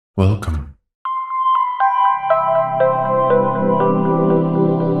Welcome.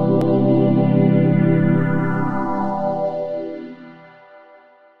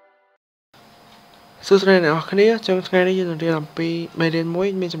 Sưu này nè, khné trong ngày nàyយើងរៀនអំពីមេរៀនមួយ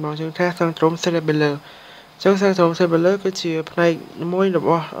មានចំណងជើងថាសង្ទ្រម cerebelleux ចឹងសង្ទ្រម cerebelleux គឺជាផ្នែកមួយរប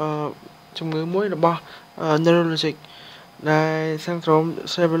ស់ជំងឺមួយរបស់ neurologic ដែលសង្ទ្រម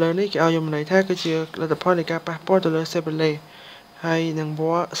cerebelleux នេះគេឲ្យយកមកន័យថាគឺជាលទ្ធផលនៃការប៉ះពាល់ទៅលើ cerebellum ហើយនឹងវ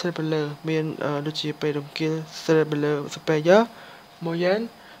ដ្ត cerebelleux មានដូចជាពេលរង្គាល cerebelleux superior មួយយ៉ាង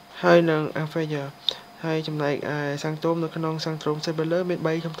ហើយនឹង inferior ហើយចំណែកឯសង្ទ្រមនៅក្នុងសង្ទ្រម cerebelleux មាន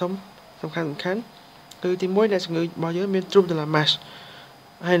3ធំៗសំខាន់គឺទី1អ្នកជំងឺរបស់យើងមាន trouble de la marche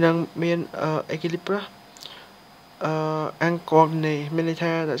ហើយនឹងមានEQUILIBRE uncoordonné មានន័យ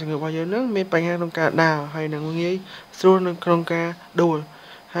ថាអ្នកជំងឺរបស់យើងនឹងមានបញ្ហាក្នុងការដើរហើយនឹងងាយស្រួលនៅក្នុងការដួល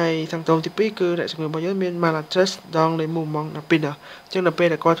ហើយសង្ទ្រមទី2គឺអ្នកជំងឺរបស់យើងមាន MALADRESSE dans les mouvements rapides អញ្ចឹងដល់ពេល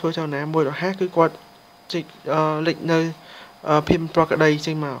ដែលគាត់ធ្វើចលនាមួយរហ័សគឺគាត់លេចនៅភាពមិនប្រក្រតី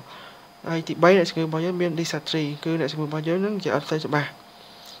ចេញមកហើយទី3អ្នកជំងឺរបស់យើងមាន DYSATHRIE គឺអ្នកជំងឺរបស់យើងនឹងនិយាយអត់សូវច្បាស់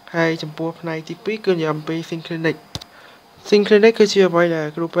ហើយចំពោះផ្នែកទី2គឺនិយាយអំពី synclinic គឺជាអ្វីដែល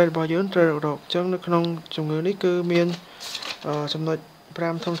គ្រូពេទ្យរបស់យើងត្រូវរកអញ្ចឹងនៅក្នុងជំងឺនេះគឺមានចំណុច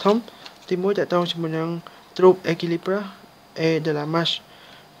5ធំៗទី1តកតងជាមួយនឹង trouble équilibre et de la marche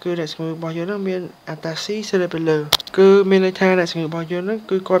គឺអ្នកជំងឺរបស់យើងនឹងមាន ataxie cerebelleuse គឺមានន័យថាអ្នកជំងឺរបស់យើងនឹង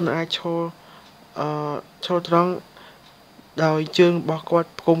គឺគាត់មិនអាចឈរត្រង់ដោយជើងរបស់គាត់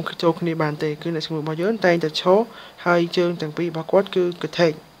ផ្គុំចូលគ្នាបានទេគឺអ្នកជំងឺរបស់យើងតែងតែឈរហើយជើងទាំងពីររបស់គាត់គឺកថេ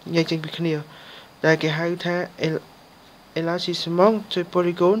កញែកចេញពីគ្នាដែលគេហៅថា élargissement du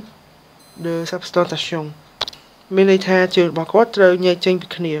polygone de substantation មានន័យថាជើងរបស់គាត់ត្រូវញែកចេញពី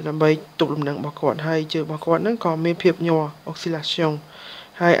គ្នាដើម្បីទប់លំនឹងរបស់គាត់ហើយជើងរបស់គាត់នឹងក៏មានភាពញ័រ oscillation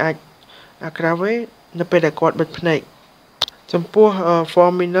ហើយអាច aggrave នៅពេលដែលគាត់បិទភ្នែកចំពោះ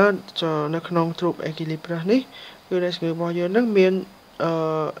form minor នៅក្នុង trouble équilibre នេះគឺអ្នកជំងឺរបស់យើងនឹងមាន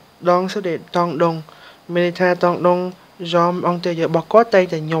ដងស្ដេតតង់ដងមានន័យថាតង់ដងjambes antérieures របស់គាត់តែង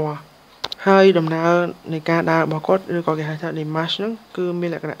តែញ័រហើយដំណើរនៃការដើររបស់គាត់ឬក៏គេហៅថា démarche ហ្នឹងគឺមាន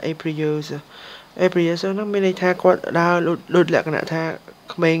លក្ខណៈ éprieuse ហ្នឹងមានន័យថាគាត់ដើរដូចលក្ខណៈថា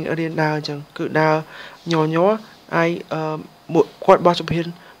ក្មេងរៀនដើរអញ្ចឹងគឺដើរញ័រហើយគាត់បោះជំហាន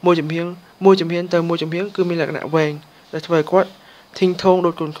មួយជំហានទៅមួយជំហានគឺមានលក្ខណៈវែងដែលធ្វើឲ្យគាត់ធីងថងដូ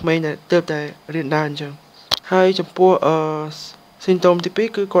ចកូនក្មេងដែលទើបតែរៀនដើរអញ្ចឹងហើយចំពោះsymptôme ទី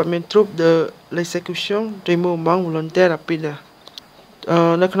2គឺគាត់មាន trouble de l'exécution des mouvements volontaires rapides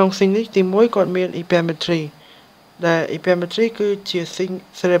នៅក្នុងស៊ីងនេះទី1គាត់មាន hypermetrie ដែល hypermetrie គឺជា signe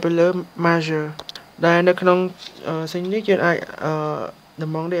cerebelleux majeur ដែលនៅក្នុងស៊ីងនេះយើងអាចដំ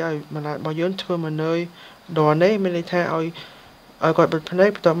ណងនេះឲ្យម្លាតរបស់យើងធ្វើមកនៅដននេះមានន័យថាឲ្យគាត់បិទភ្នែក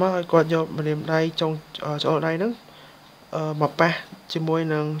បន្ទាប់មកឲ្យគាត់យកម្រាមដៃចុងច្អល់ដៃហ្នឹងមកប៉ះជាមួយ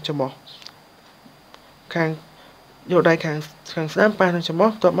នឹងច្រមុះខាងយកដៃខាងស្ដាំប៉ះនឹងច្រមុះ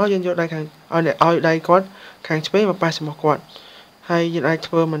បន្ទាប់មកយើងយកដៃខាងឲ្យដៃគាត់ខាងឆ្វេងមកប៉ះច្រមុះគាត់ហើយយើងអាច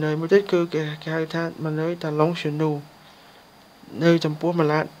ធ្វើម៉ានើយមួយទៀតគឺគេហៅថាម៉ានើយ talon genou នៅចំពោះម៉ា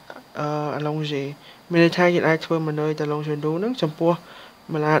ឡាតallongé មានន័យថាយើងអាចធ្វើម៉ានើយ talon genou ហ្នឹងចំពោះ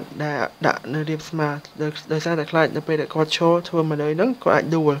ម៉ាឡាតដែលដាក់នៅរាបស្មាដោយសារតែខ្លាចនៅពេលដែលគាត់ឈរធ្វើម៉ានើយហ្នឹងគាត់អាច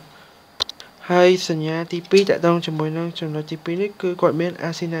ដួលហើយសញ្ញាទី2តកតងជាមួយនឹងចំណុចទី2នេះគឺគាត់មាន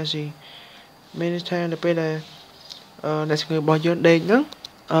asynagsie មានន័យថានៅពេលដែលអ្នកជំងឺរបស់យើងដេកហ្នឹង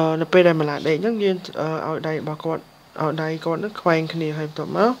នៅពេលដែលម៉ាឡាតដេកហ្នឹងយើងឲ្យដៃរបស់គាត់ឲ្យដៃគាត់នឹងខ្វែងគ្នាហើយបន្ទា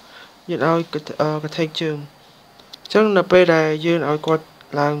ប់មកយើងឲ្យកថេកជើងអញ្ចឹងនៅពេលដែលយើងឲ្យគាត់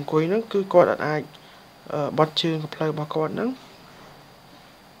ឡើងអង្គុយហ្នឹងគឺគាត់អាចបត់ជើងកភ្លៅរបស់គាត់ហ្នឹង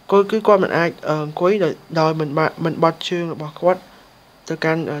គឺគាត់មិនអាចអង្គុយដោយមិនបត់ជើងរបស់គាត់ទៅ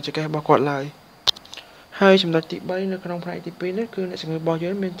កាន់ចង្កេះរបស់គាត់ឡើយហើយចំណុចទី3នៅក្នុងផ្នែកទី2នេះគឺអ្នកជំងឺរបស់យើ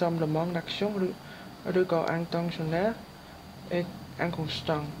ងមានចំលំង d'action ឬក៏ intentional et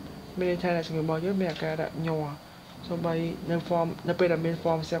inconstant មានន័យថាអ្នកជំងឺរបស់យើងមានអាការៈញ័រសូម្បីនៅពេលដែលមាន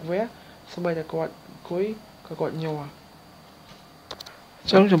form sévère សូម្បីតែគាត់អង្គុយក៏គាត់ញ័រអ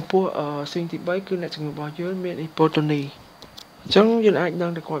ញ្ចឹងចំពោះស៊ីងទី3គឺអ្នកជំងឺរបស់យើងមាន hypotonie អញ្ចឹងយើងអាចដឹ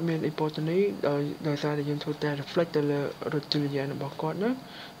ងថាគាត់មាន hypotonie ដោយសារតែយើងធ្វើតែ reflect ទៅលើរថចរិយារបស់គាត់ណា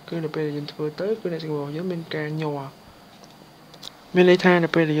គឺនៅពេលដែលយើងធ្វើទៅគឺអ្នកជំងឺរបស់យើងមានការញ័រមានន័យថានៅ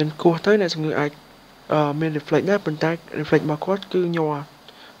ពេលដែលយើងគោះទៅអ្នកជំងឺអាចមាន reflect ដែរប៉ុន្តែ reflect របស់គាត់គឺញ័រ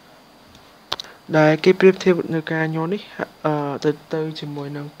ដែលគេប្រៀបធៀបនៅការញ័រនេះទៅជាមួយ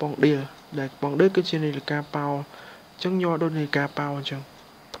នឹងពងដៀលដែលពងដៀលគឺជានាឡិកាប៉ោលអញ្ចឹងញ័រដូចនាឡិកាប៉ោលអញ្ចឹង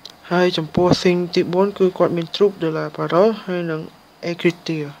ហើយចំពោះស៊ីងទី4គឺគាត់មាន trouble de la parole ហើយនិង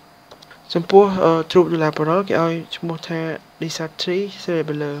écriture ចំពោះ trouble de la parole គេឲ្យឈ្មោះថា DYSATHRIE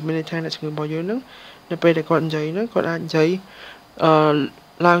cerebelleux មានន័យថាអ្នកជំងឺរបស់យើងហ្នឹងនៅពេលដែលគាត់និយាយហ្នឹងគាត់អាចនិយាយ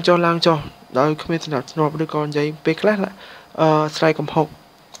ឡើងចុះដោយគ្មានសណ្ដាប់ធ្នាប់ឬក៏និយាយពេលខ្លះស្រែកកំហុក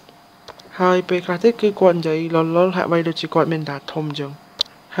ហើយពេលខ្លះទៀតគឺគាត់និយាយលលហាក់បីដូចជាគាត់មានដាតធំអញ្ចឹង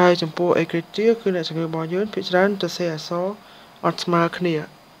ហើយចំពោះ écriture គឺអ្នកជំងឺរបស់យើងភាគច្រើនទៅសេអក្សរអត់ស្មើគ្នា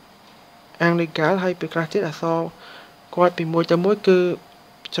អាំងលីកាល់ហើយពេលខ្លះទៀតអក្សរគាត់ពីមួយទៅមួយគឺ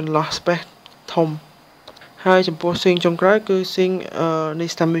ចន្លោះ space ធំហើយចំពោះ sing ចុងក្រោយគឺ sing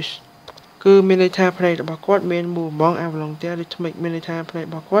nystagmus គឺមានន័យថាផ្នែករបស់គាត់មាន mouvement involontaire rythmique មានន័យថាផ្នែក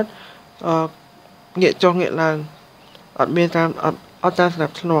របស់គាត់ងាកចុះងាកឡើងអត់តាមស្ដា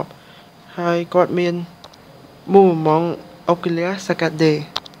ប់ធ្នាប់ហើយគាត់មាន mouvement oculaire saccadé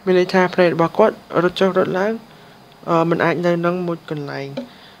មានន័យថាផ្នែករបស់គាត់រត់ចុះរត់ឡើងមិនអាចនៅនឹងមួយកន្លែង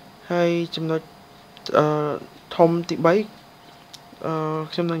ហើយចំណុចធំទី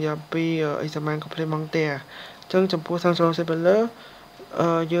3ខ្ញុំនឹងនិយាយពី examen complémentaire អញ្ចឹងចំពោះ sanction cerebelleux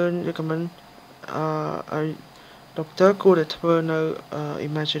យើង recommend ឲ្យ doctor គួរតែធ្វើនៅ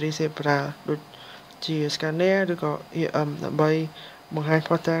imagery cerebral ដូចជា scanner ឬក៏ EM ដើម្បីបង្ហាញ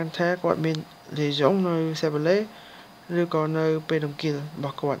ផុសតាងថាគាត់មាន lésion នៅ cerebelleux ឬក៏នៅពេលដង្កៀលរប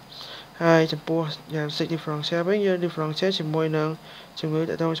ស់គាត់ហើយចំពោះ diagnostic differential វិញយើង differential ជាមួយនឹងជំងឺ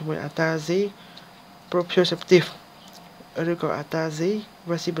ទាក់ទងជាមួយ ataxie proprioceptive ឬក៏ ataxie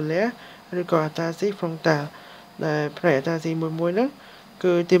vestibulaire ឬក៏ ataxie frontale ដែលផ្នែក ataxie មួយហ្នឹង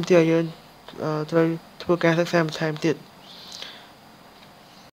គឺទាមទារឲ្យយើងត្រូវធ្វើការសិក្សាបន្ថែមទៀត